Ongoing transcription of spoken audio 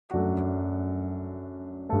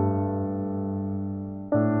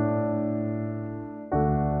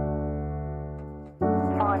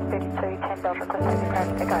yourself a quick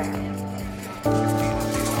press to go.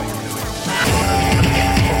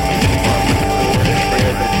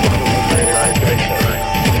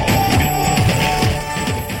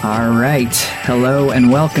 All right. Hello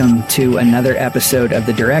and welcome to another episode of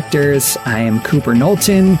The Directors. I am Cooper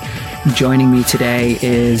Knowlton. Joining me today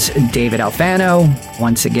is David Alfano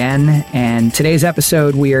once again. And today's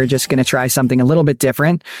episode, we are just going to try something a little bit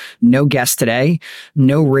different. No guest today,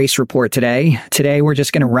 no race report today. Today, we're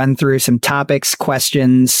just going to run through some topics,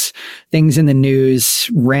 questions, things in the news,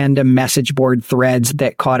 random message board threads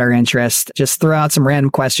that caught our interest. Just throw out some random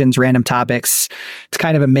questions, random topics. It's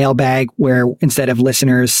kind of a mailbag where instead of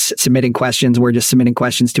listeners submitting questions, we're just submitting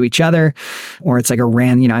questions to each other. Or it's like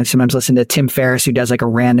I sometimes listen to Tim Ferriss, who does like a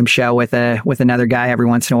random show with another guy every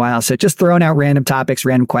once in a while. So just throwing out random topics,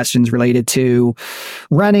 random questions related to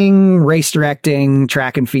running, race directing,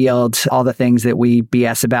 track and field, all the things that we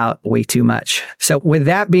BS about way too much. So with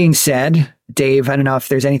that being said, Dave, I don't know if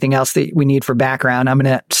there's anything else that we need for background. I'm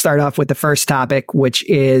going to start off with the first topic, which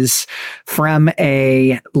is from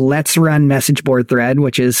a Let's Run message board thread,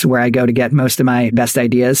 which is where I go to get most of my best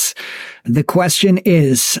ideas. The question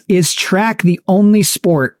is track the only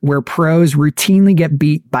sport where pros routinely get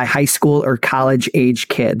beat by high school or college age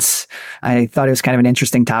kids? I thought it was kind of an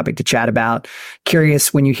interesting topic to chat about.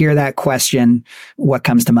 Curious, when you hear that question, what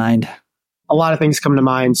comes to mind? A lot of things come to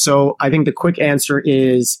mind. So I think the quick answer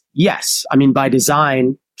is yes. I mean, by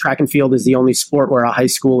design, track and field is the only sport where a high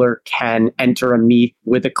schooler can enter a meet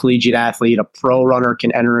with a collegiate athlete. A pro runner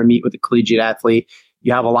can enter a meet with a collegiate athlete.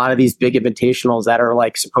 You have a lot of these big invitationals that are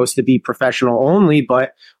like supposed to be professional only,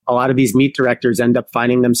 but a lot of these meet directors end up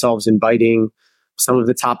finding themselves inviting some of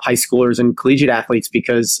the top high schoolers and collegiate athletes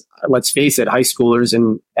because, let's face it, high schoolers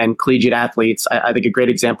and collegiate athletes, I think a great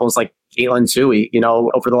example is like Caitlin Tui,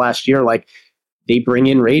 over the last year, like they bring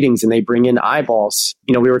in ratings and they bring in eyeballs.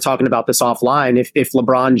 We were talking about this offline. If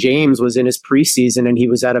LeBron James was in his preseason and he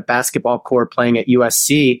was at a basketball court playing at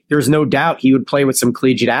USC, there's no doubt he would play with some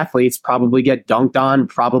collegiate athletes, probably get dunked on,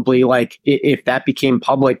 probably like if that became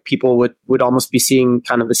public, people would almost be seeing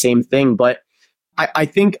kind of the same thing. But I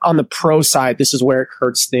think on the pro side, this is where it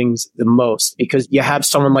hurts things the most because you have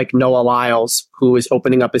someone like Noah Lyles who is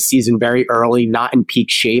opening up a season very early, not in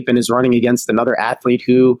peak shape, and is running against another athlete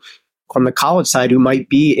who, on the college side, who might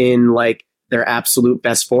be in like their absolute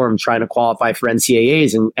best form trying to qualify for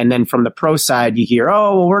NCAAs. And then from the pro side, you hear,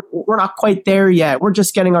 oh, we're not quite there yet. We're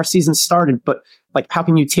just getting our season started. But like, how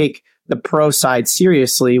can you take the pro side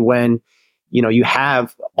seriously when, you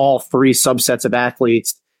have all three subsets of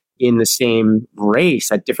athletes in the same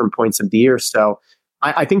race at different points of the year? So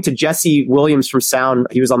I think to Jesse Williams from Sound,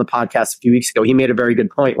 he was on the podcast a few weeks ago. He made a very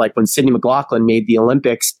good point. Like when Sydney McLaughlin made the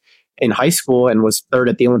Olympics in high school and was third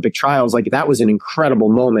at the Olympic trials, like that was an incredible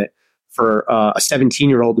moment for a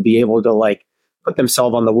 17-year-old to be able to like put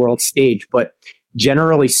themselves on the world stage. But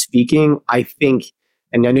generally speaking, I think,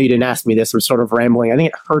 and I know you didn't ask me this, I'm sort of rambling, I think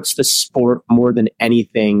it hurts the sport more than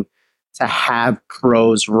anything to have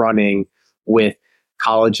pros running with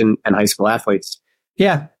college and high school athletes.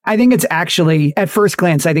 Yeah, I think it's actually, at first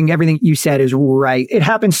glance, I think everything you said is right. It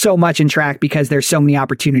happens so much in track because there's so many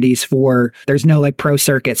opportunities there's no like pro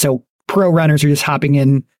circuit. So pro runners are just hopping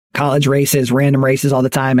in college races, random races all the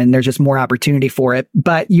time, and there's just more opportunity for it.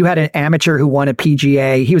 But you had an amateur who won a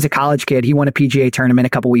PGA. He was a college kid. He won a PGA tournament a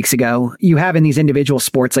couple weeks ago. You have in these individual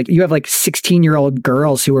sports, like you have like 16-year-old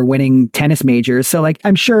girls who are winning tennis majors. So like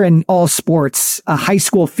I'm sure in all sports, a high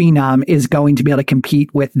school phenom is going to be able to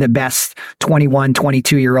compete with the best 21,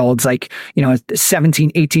 22-year-olds. Like, a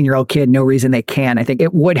 17, 18-year-old kid, no reason they can. I think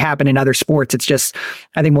it would happen in other sports. It's just,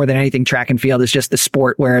 I think more than anything, track and field is just the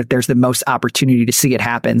sport where there's the most opportunity to see it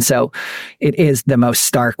happen. So it is the most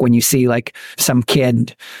stark when you see like some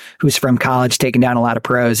kid who's from college taking down a lot of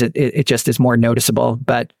pros. It just is more noticeable.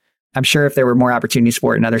 But I'm sure if there were more opportunities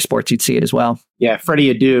for it in other sports, you'd see it as well. Yeah,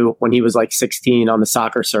 Freddie Adu, when he was like 16 on the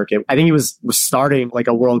soccer circuit, I think he was starting like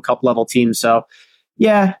a World Cup level team. So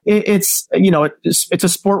yeah, it's a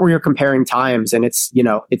sport where you're comparing times, and it's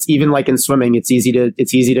even like in swimming, it's easy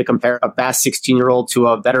to compare a fast 16-year-old to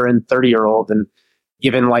a veteran 30-year-old, and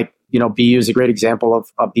given like BU is a great example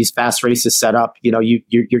of these fast races set up. You're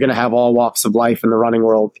going to have all walks of life in the running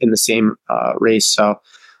world in the same race. So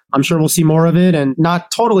I'm sure we'll see more of it, and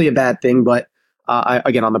not totally a bad thing, but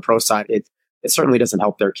again, on the pro side, it certainly doesn't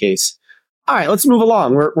help their case. All right, let's move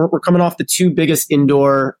along. We're coming off the two biggest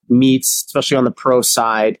indoor meets, especially on the pro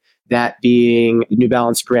side, that being New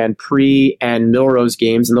Balance Grand Prix and Millrose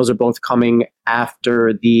Games, and those are both coming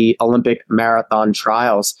after the Olympic marathon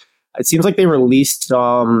trials. It seems like they released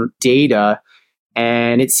some data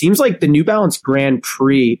And it seems like the New Balance Grand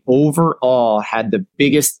Prix overall had the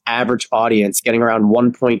biggest average audience, getting around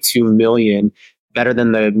 1.2 million, better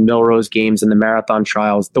than the Milrose Games and the Marathon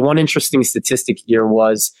Trials. The one interesting statistic here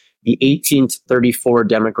was the 18 to 34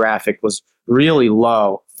 demographic was really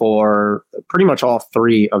low for pretty much all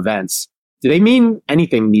three events. Do they mean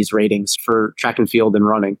anything, these ratings, for track and field and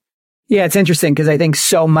running? Yeah, it's interesting because I think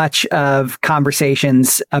so much of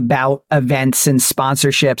conversations about events and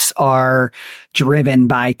sponsorships are driven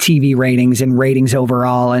by TV ratings and ratings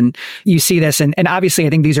overall. And you see this, and obviously I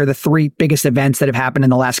think these are the three biggest events that have happened in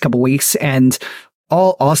the last couple of weeks, and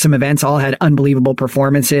all awesome events, all had unbelievable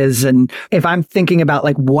performances. And if I'm thinking about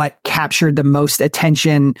like what captured the most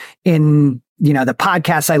attention in the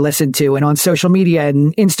podcasts I listened to and on social media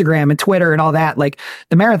and Instagram and Twitter and all that, like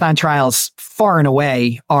the Marathon Trials far and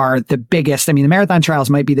away are the biggest. I mean, the Marathon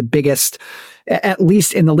Trials might be the biggest, at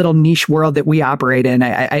least in the little niche world that we operate in.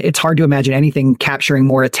 It's hard to imagine anything capturing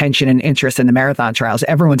more attention and interest in the Marathon Trials.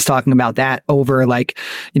 Everyone's talking about that over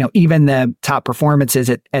even the top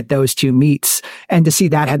performances at those two meets. And to see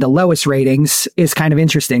that had the lowest ratings is kind of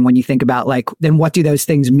interesting when you think about then what do those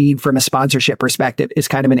things mean from a sponsorship perspective is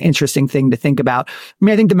kind of an interesting thing to think about. I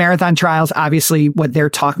mean, I think the Marathon Trials, obviously what they're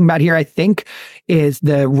talking about here, I think is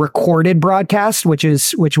the recorded broadcast, which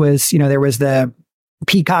was, there was the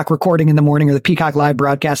Peacock recording in the morning or the Peacock live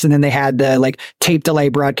broadcast. And then they had the tape delay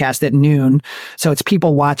broadcast at noon. So it's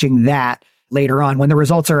people watching that later on when the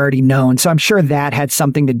results are already known. So I'm sure that had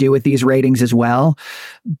something to do with these ratings as well.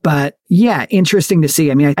 But yeah, interesting to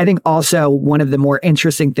see. I mean, I think also one of the more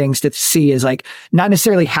interesting things to see is not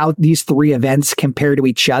necessarily how these three events compare to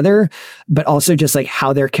each other, but also just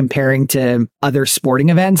how they're comparing to other sporting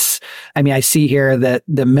events. I mean, I see here that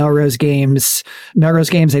the Milrose Games,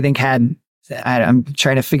 I think I'm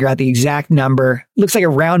trying to figure out the exact number. Looks like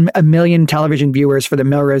around 1 million television viewers for the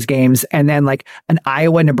Milrose Games. And then an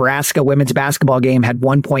Iowa-Nebraska women's basketball game had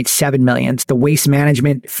 1.7 million. The Waste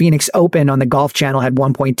Management Phoenix Open on the Golf Channel had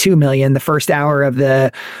 1.2 million. The first hour of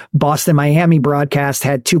the Boston-Miami broadcast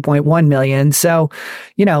had 2.1 million. So,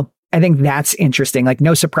 I think that's interesting.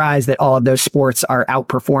 No surprise that all of those sports are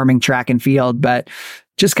outperforming track and field, but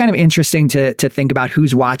just kind of interesting to think about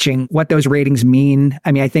who's watching, what those ratings mean.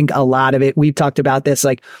 I mean, I think a lot of it, we've talked about this,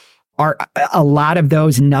 a lot of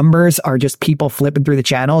those numbers are just people flipping through the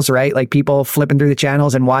channels, right? People flipping through the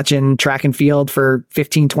channels and watching track and field for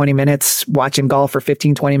 15, 20 minutes, watching golf for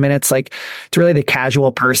 15, 20 minutes. It's really the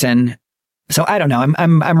casual person. So I don't know.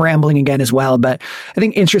 I'm rambling again as well, but I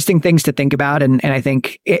think interesting things to think about. And I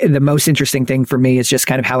think the most interesting thing for me is just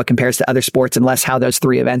kind of how it compares to other sports and less how those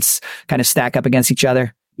three events kind of stack up against each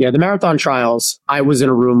other. Yeah, the Marathon Trials, I was in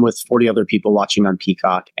a room with 40 other people watching on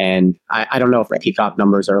Peacock. And I don't know if the Peacock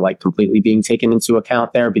numbers are completely being taken into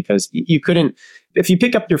account there, because you couldn't, if you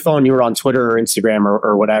pick up your phone, you were on Twitter or Instagram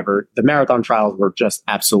or whatever, the Marathon Trials were just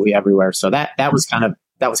absolutely everywhere. So that was kind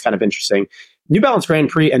of interesting. New Balance Grand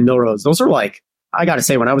Prix and Milrose, those are I got to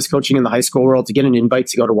say, when I was coaching in the high school world, to get an invite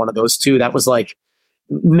to go to one of those two, that was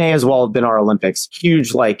may as well have been our Olympics.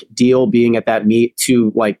 Huge deal being at that meet,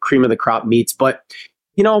 to cream of the crop meets. But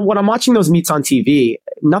when I'm watching those meets on TV,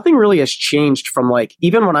 nothing really has changed from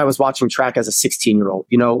even when I was watching track as a 16-year-old,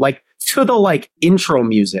 to the intro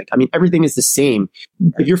music. I mean, everything is the same.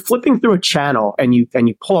 If you're flipping through a channel and you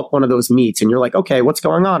pull up one of those meets and you're okay, what's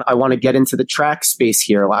going on? I want to get into the track space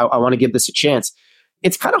here. I want to give this a chance.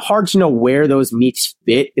 It's kind of hard to know where those meets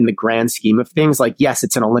fit in the grand scheme of things. Yes,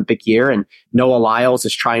 it's an Olympic year and Noah Lyles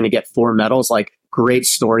is trying to get 4 medals, great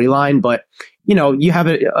storyline. But, you have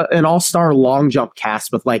an all-star long jump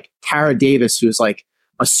cast with Tara Davis, who's a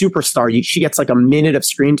superstar. She gets a minute of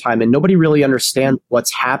screen time and nobody really understands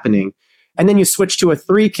what's happening. And then you switch to a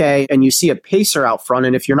 3K and you see a pacer out front.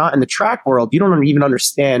 And if you're not in the track world, you don't even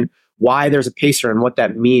understand why there's a pacer and what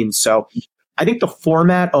that means. So I think the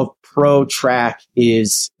format of pro track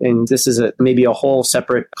is, and this is maybe a whole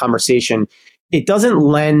separate conversation, it doesn't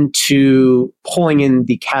lend to pulling in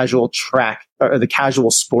the casual track or the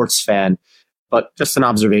casual sports fan. But just an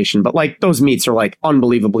observation. But those meets are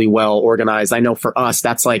unbelievably well organized. I know for us,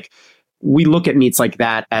 that's we look at meets like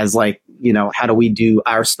that as how do we do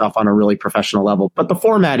our stuff on a really professional level? But the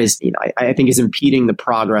format is, I think is impeding the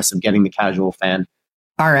progress of getting the casual fan.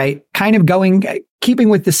 All right. Kind of keeping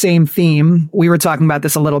with the same theme. We were talking about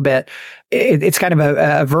this a little bit. It's kind of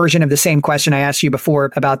a version of the same question I asked you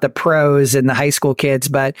before about the pros and the high school kids.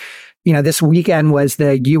 But, this weekend was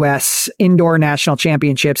the U.S. Indoor National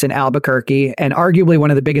Championships in Albuquerque, and arguably one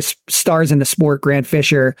of the biggest stars in the sport, Grant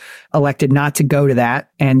Fisher, elected not to go to that.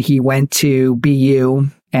 And he went to BU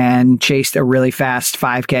and chased a really fast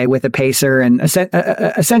 5K with a pacer and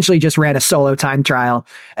essentially just ran a solo time trial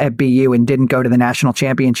at BU and didn't go to the national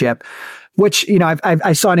championship. Which,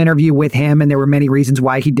 I saw an interview with him and there were many reasons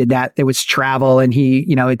why he did that. There was travel and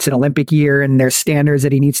it's an Olympic year and there's standards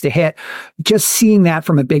that he needs to hit. Just seeing that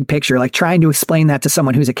from a big picture, like trying to explain that to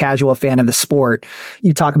someone who's a casual fan of the sport.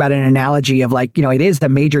 You talk about an analogy of it is the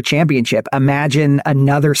major championship. Imagine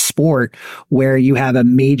another sport where you have a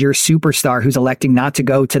major superstar who's electing not to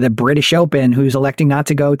go to the British Open, who's electing not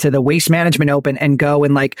to go to the Waste Management Open and go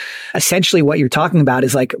and essentially what you're talking about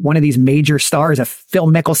is one of these major stars, a Phil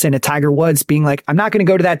Mickelson, a Tiger Woods, being I'm not going to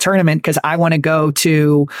go to that tournament because I want to go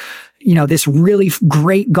to, this really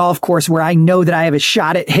great golf course where I know that I have a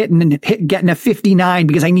shot at getting a 59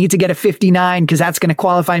 because I need to get a 59 because that's going to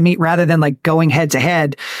qualify me rather than going head to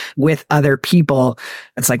head with other people.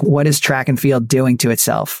 It's what is track and field doing to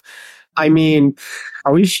itself? I mean,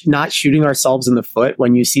 are we not shooting ourselves in the foot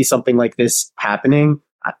when you see something like this happening?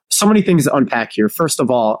 So many things to unpack here. First of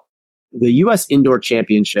all, the U.S. Indoor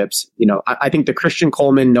Championships, I think the Christian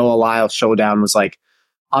Coleman, Noah Lyles showdown was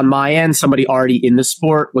on my end, somebody already in the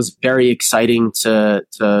sport, was very exciting to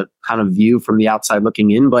kind of view from the outside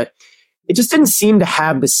looking in, but it just didn't seem to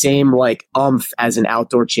have the same umph as an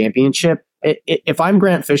outdoor championship. If I'm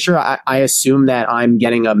Grant Fisher, I assume that I'm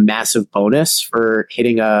getting a massive bonus for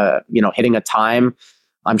hitting a time.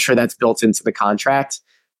 I'm sure that's built into the contract.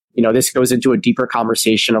 This goes into a deeper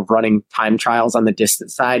conversation of running time trials on the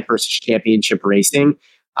distance side versus championship racing.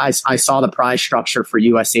 I saw the prize structure for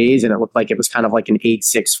USA's and it looked like it was kind of an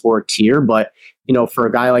 864 tier. But, for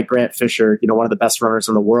a guy like Grant Fisher, one of the best runners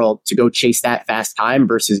in the world, to go chase that fast time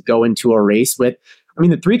versus go into a race with,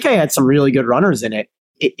 the 3K had some really good runners in it.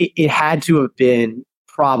 It had to have been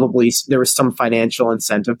probably, there was some financial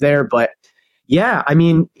incentive there. But yeah,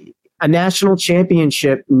 a national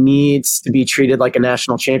championship needs to be treated like a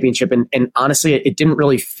national championship. And honestly, it didn't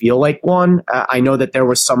really feel like one. I know that there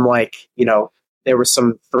was some there were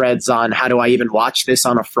some threads on how do I even watch this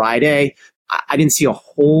on a Friday. I didn't see a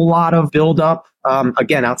whole lot of buildup,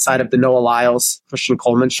 again, outside of the Noah Lyles, Christian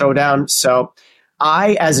Coleman showdown. So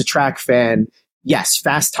I, as a track fan, yes,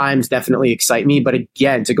 fast times definitely excite me. But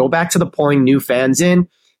again, to go back to the pulling new fans in,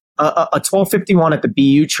 a 12:51 at the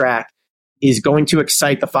BU track is going to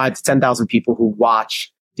excite the 5,000 to 10,000 people who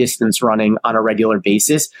watch distance running on a regular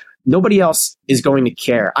basis. Nobody else is going to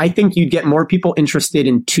care. I think you'd get more people interested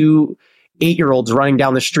in 2 8-year-olds running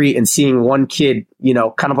down the street and seeing one kid,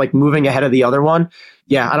 kind of moving ahead of the other one.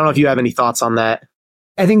 Yeah, I don't know if you have any thoughts on that.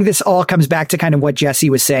 I think this all comes back to kind of what Jesse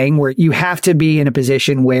was saying, where you have to be in a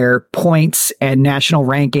position where points and national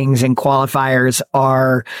rankings and qualifiers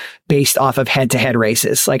are based off of head-to-head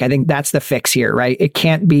races. I think that's the fix here, right? It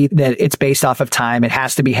can't be that it's based off of time. It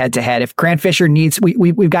has to be head-to-head. If Grant Fisher needs,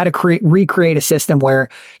 we've got to recreate a system where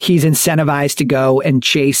he's incentivized to go and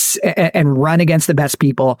chase and run against the best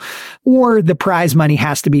people, or the prize money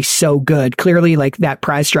has to be so good. Clearly, that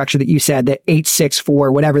prize structure that you said, that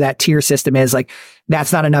 864, whatever that tier system is,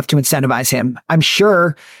 that's not enough to incentivize him. I'm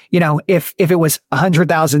sure, if it was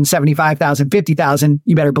 100,000, 75,000, 50,000,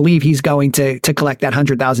 you better believe he's going to collect that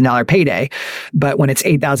 $100,000 payday. But when it's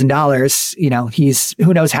 $8,000,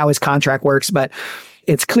 who knows how his contract works, but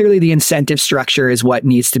it's clearly the incentive structure is what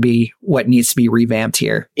needs to be revamped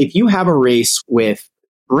here. If you have a race with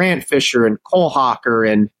Grant Fisher and Cole Hocker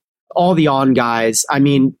and all the on guys,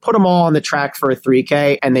 put them all on the track for a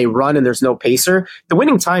 3K and they run and there's no pacer, the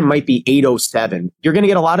winning time might be 8:07. You're going to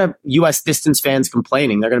get a lot of US distance fans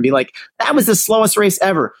complaining. They're going to be like, that was the slowest race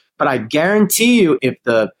ever. But I guarantee you, if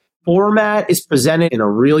the format is presented in a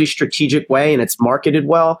really strategic way and it's marketed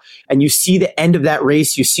well, and you see the end of that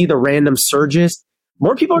race, you see the random surges,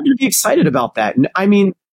 more people are going to be excited about that. And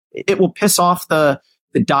it will piss off the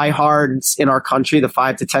diehards in our country, the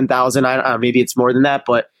 5,000 to 10,000. I don't know, maybe it's more than that,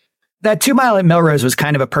 but that 2 mile at Melrose was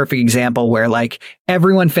kind of a perfect example where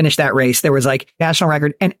everyone finished that race. There was national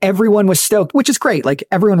record and everyone was stoked, which is great.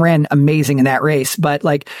 Everyone ran amazing in that race, but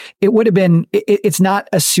it would have been, it's not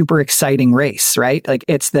a super exciting race, right?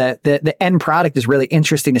 It's the end product is really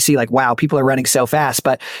interesting to see wow, people are running so fast.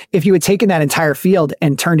 But if you had taken that entire field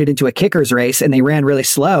and turned it into a kicker's race and they ran really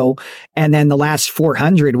slow, and then the last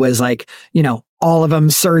 400 was all of them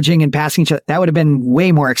surging and passing each other, that would have been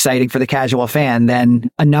way more exciting for the casual fan than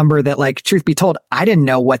a number that, truth be told, I didn't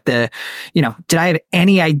know what did I have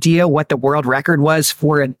any idea what the world record was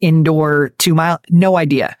for an indoor 2 mile? No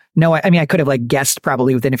idea. No, I could have guessed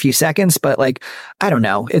probably within a few seconds, but I don't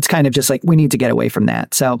know. It's kind of just we need to get away from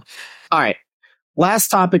that. So, all right. Last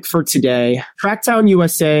topic for today. Tracktown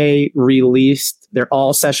USA released their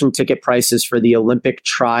all-session ticket prices for the Olympic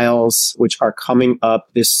trials, which are coming up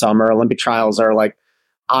this summer. Olympic trials are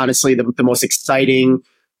honestly the most exciting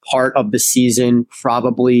part of the season,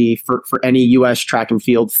 probably for any U.S. track and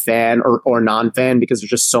field fan or non-fan, because there's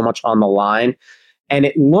just so much on the line. And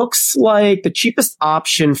it looks like the cheapest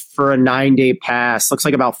option for a 9-day pass looks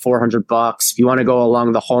like about $400. If you want to go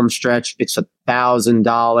along the home stretch, it's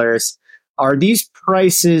 $1,000. Are these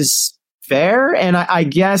prices fair? And I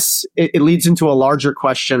guess it leads into a larger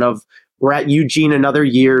question of, we're at Eugene another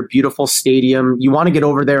year, beautiful stadium. You want to get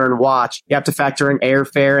over there and watch. You have to factor in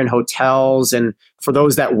airfare and hotels. And for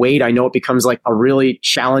those that wait, I know it becomes like a really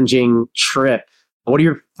challenging trip. What are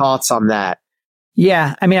your thoughts on that?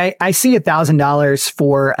 Yeah, I mean, I see $1,000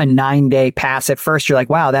 for a 9-day pass. At first, you're like,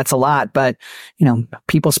 wow, that's a lot. But,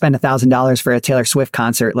 people spend $1,000 for a Taylor Swift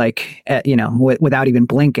concert, without even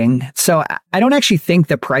blinking. So I don't actually think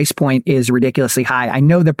the price point is ridiculously high. I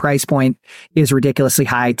know the price point is ridiculously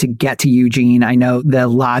high to get to Eugene. I know the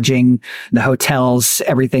lodging, the hotels,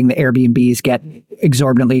 everything, the Airbnbs get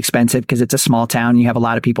exorbitantly expensive because it's a small town. You have a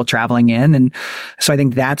lot of people traveling in. And so I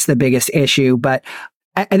think that's the biggest issue. But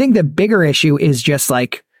I think the bigger issue is just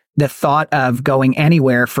like the thought of going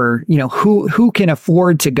anywhere for, who can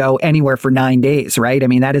afford to go anywhere for 9 days, right? I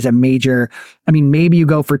mean, that is a major, maybe you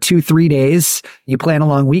go for 2-3 days, you plan a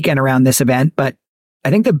long weekend around this event, but I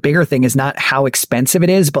think the bigger thing is not how expensive it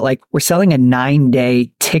is, but like we're selling a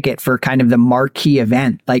 9-day ticket for kind of the marquee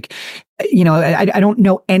event. Like, I don't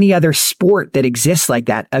know any other sport that exists like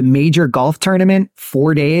that. A major golf tournament,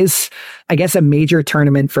 4 days. I guess a major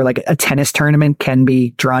tournament for like a tennis tournament can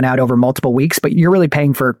be drawn out over multiple weeks, but you're really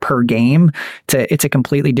paying for per game. It's a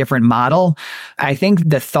completely different model. I think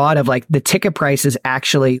the thought of like the ticket prices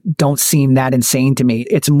actually don't seem that insane to me.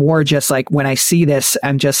 It's more just like when I see this,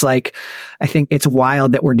 I'm just like, I think it's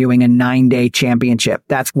wild that we're doing a 9-day championship.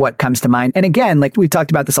 That's what comes to mind. And again, like we've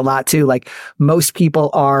talked about this a lot too, like most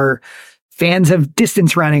people are fans of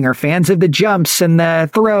distance running or fans of the jumps and the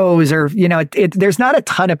throws, or, there's not a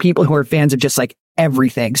ton of people who are fans of just like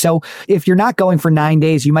everything. So if you're not going for 9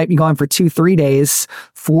 days, you might be going for 2-3 days,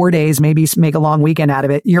 4 days, maybe make a long weekend out of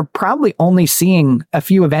it. You're probably only seeing a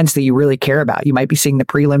few events that you really care about. You might be seeing the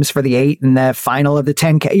prelims for the 8 and the final of the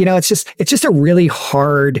 10K. It's just a really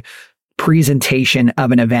hard presentation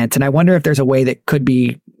of an event. And I wonder if there's a way that it could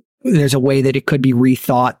be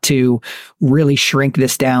rethought to really shrink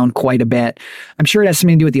this down quite a bit. I'm sure it has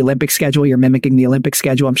something to do with the Olympic schedule. You're mimicking the Olympic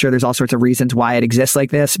schedule. I'm sure there's all sorts of reasons why it exists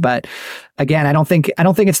like this. But again, I don't think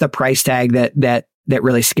it's the price tag that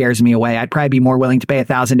really scares me away. I'd probably be more willing to pay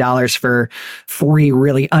 $1,000 for 3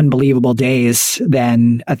 really unbelievable days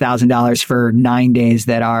than $1,000 for 9 days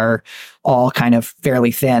that are all kind of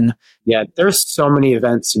fairly thin. Yeah, there's so many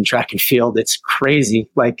events in track and field. It's crazy.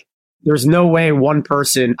 Like, there's no way one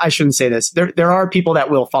person, I shouldn't say this. There are people that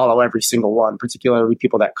will follow every single one, particularly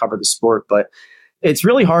people that cover the sport, but it's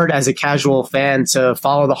really hard as a casual fan to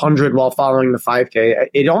follow the 100 while following the 5K.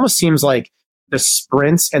 It almost seems like the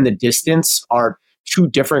sprints and the distance are two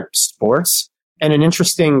different sports. And an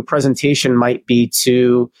interesting presentation might be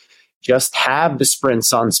to just have the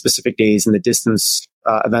sprints on specific days and the distance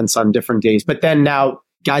events on different days. But then now,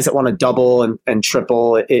 guys that want to double and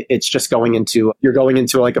triple, it's just you're going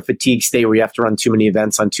into like a fatigue state where you have to run too many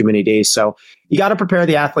events on too many days. So you got to prepare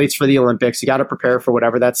the athletes for the Olympics. You got to prepare for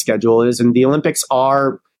whatever that schedule is. And the Olympics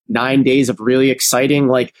are 9 days of really exciting.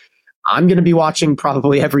 Like, I'm going to be watching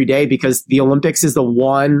probably every day because the Olympics is the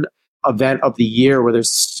one event of the year where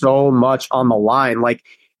there's so much on the line. Like,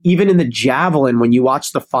 even in the javelin, when you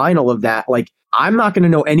watch the final of that, like, I'm not going to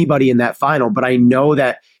know anybody in that final, but I know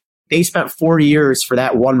that they spent 4 years for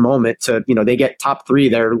that one moment to, they get top 3.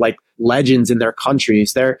 They're like legends in their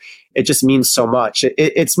countries. It just means so much.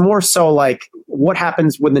 It's more so like what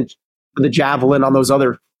happens when the javelin on those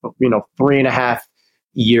other, 3.5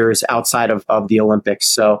 years outside of the Olympics.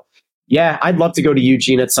 So yeah, I'd love to go to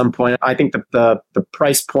Eugene at some point. I think the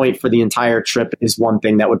price point for the entire trip is one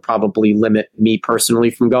thing that would probably limit me personally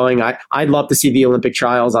from going. I'd love to see the Olympic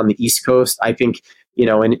trials on the East Coast. I think,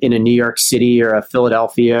 in a New York City or a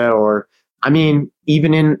Philadelphia, or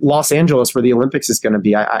even in Los Angeles where the Olympics is going to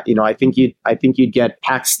be, I think you'd get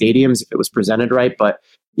packed stadiums if it was presented right. But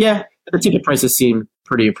yeah, the ticket prices seem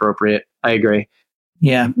pretty appropriate. I agree.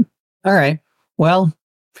 Yeah. All right. Well,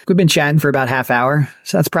 we've been chatting for about half hour,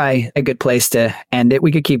 so that's probably a good place to end it.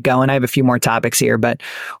 We could keep going. I have a few more topics here, but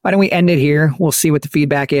why don't we end it here? We'll see what the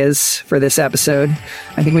feedback is for this episode.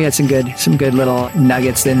 I think we had some good little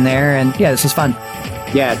nuggets in there, and yeah, this was fun.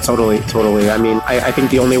 Yeah, totally. I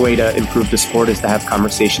think the only way to improve the sport is to have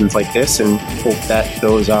conversations like this, and hope that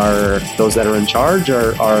those that are in charge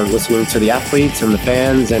are listening to the athletes and the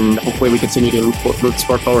fans, and hopefully we continue to move the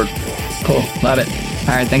sport forward. Cool. Love it.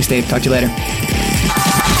 All right. Thanks, Dave. Talk to you later.